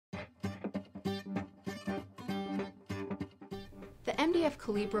The MDF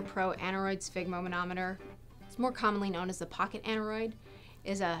Calibra Pro Aneroid Sphygmomanometer, it's more commonly known as the Pocket Aneroid,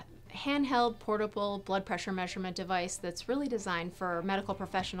 is a handheld, portable blood pressure measurement device that's really designed for medical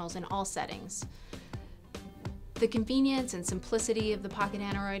professionals in all settings. The convenience and simplicity of the Pocket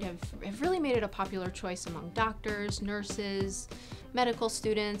Aneroid have really made it a popular choice among doctors, nurses, medical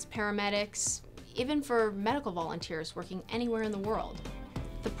students, paramedics, even for medical volunteers working anywhere in the world.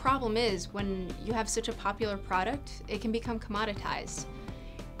 The problem is, when you have such a popular product, it can become commoditized.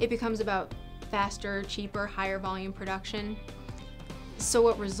 It becomes about faster, cheaper, higher volume production. So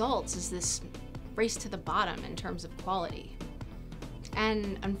what results is this race to the bottom in terms of quality.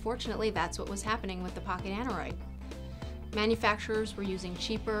 And unfortunately, that's what was happening with the Pocket Aneroid. Manufacturers were using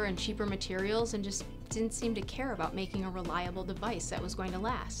cheaper and cheaper materials and just didn't seem to care about making a reliable device that was going to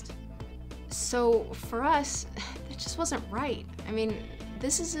last. So for us, it just wasn't right. I mean,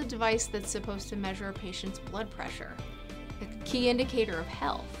 this is a device that's supposed to measure a patient's blood pressure, a key indicator of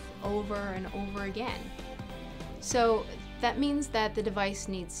health, over and over again. So that means that the device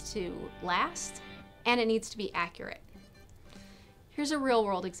needs to last and it needs to be accurate. Here's a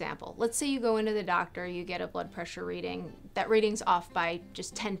real-world example. Let's say you go into the doctor, you get a blood pressure reading. That reading's off by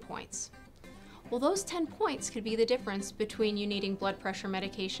just 10 points. Well, those 10 points could be the difference between you needing blood pressure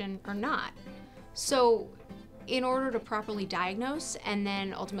medication or not. So in order to properly diagnose and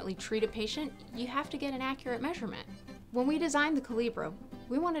then ultimately treat a patient, you have to get an accurate measurement. When we designed the Calibra,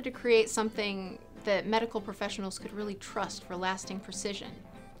 we wanted to create something that medical professionals could really trust for lasting precision.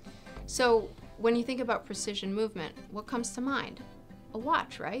 So when you think about precision movement, what comes to mind? A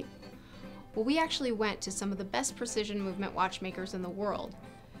watch, right? Well, we actually went to some of the best precision movement watchmakers in the world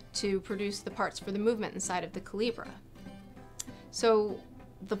to produce the parts for the movement inside of the Calibra. So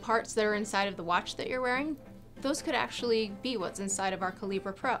the parts that are inside of the watch that you're wearing, those could actually be what's inside of our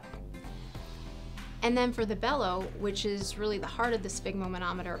Calibra Pro. And then for the bellow, which is really the heart of the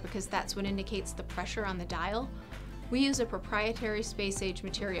sphygmomanometer because that's what indicates the pressure on the dial, we use a proprietary space-age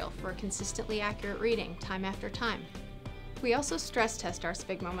material for a consistently accurate reading time after time. We also stress test our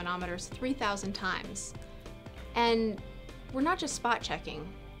sphygmomanometers 3,000 times. And we're not just spot checking,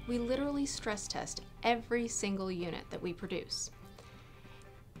 we literally stress test every single unit that we produce.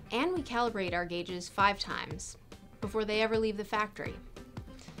 And we calibrate our gauges 5 times before they ever leave the factory.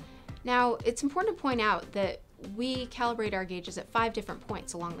 Now, it's important to point out that we calibrate our gauges at 5 different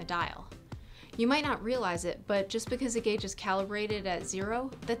points along the dial. You might not realize it, but just because a gauge is calibrated at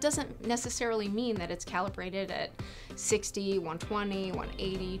 0, that doesn't necessarily mean that it's calibrated at 60, 120,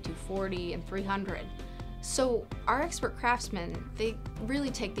 180, 240, and 300. So our expert craftsmen, they really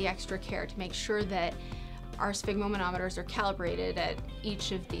take the extra care to make sure that our sphygmomanometers are calibrated at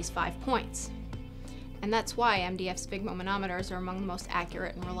each of these 5 points. And that's why MDF sphygmomanometers are among the most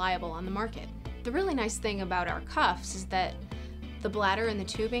accurate and reliable on the market. The really nice thing about our cuffs is that the bladder and the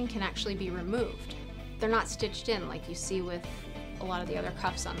tubing can actually be removed. They're not stitched in like you see with a lot of the other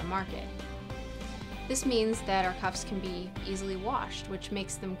cuffs on the market. This means that our cuffs can be easily washed, which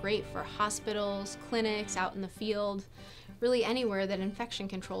makes them great for hospitals, clinics, out in the field, really anywhere that infection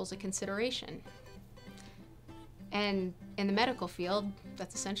control is a consideration. And in the medical field,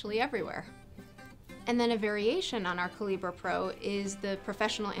 that's essentially everywhere. And then a variation on our Calibra Pro is the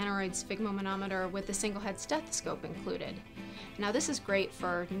professional Aneroid sphygmomanometer with the single head stethoscope included. Now this is great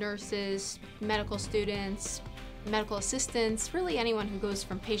for nurses, medical students, medical assistants, really anyone who goes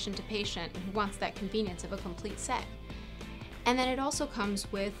from patient to patient and who wants that convenience of a complete set. And then it also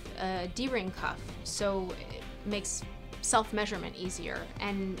comes with a D-ring cuff, so it makes self-measurement easier,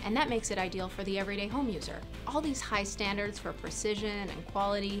 and that makes it ideal for the everyday home user. All these high standards for precision and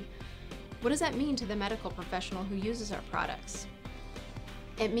quality, what does that mean to the medical professional who uses our products?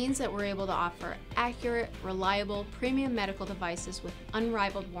 It means that we're able to offer accurate, reliable, premium medical devices with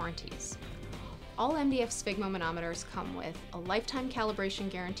unrivaled warranties. All MDF sphygmomanometers come with a lifetime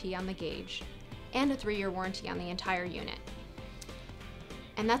calibration guarantee on the gauge and a 3-year warranty on the entire unit.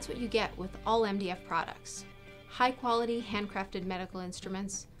 And that's what you get with all MDF products. High quality, handcrafted medical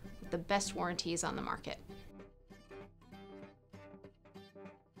instruments with the best warranties on the market.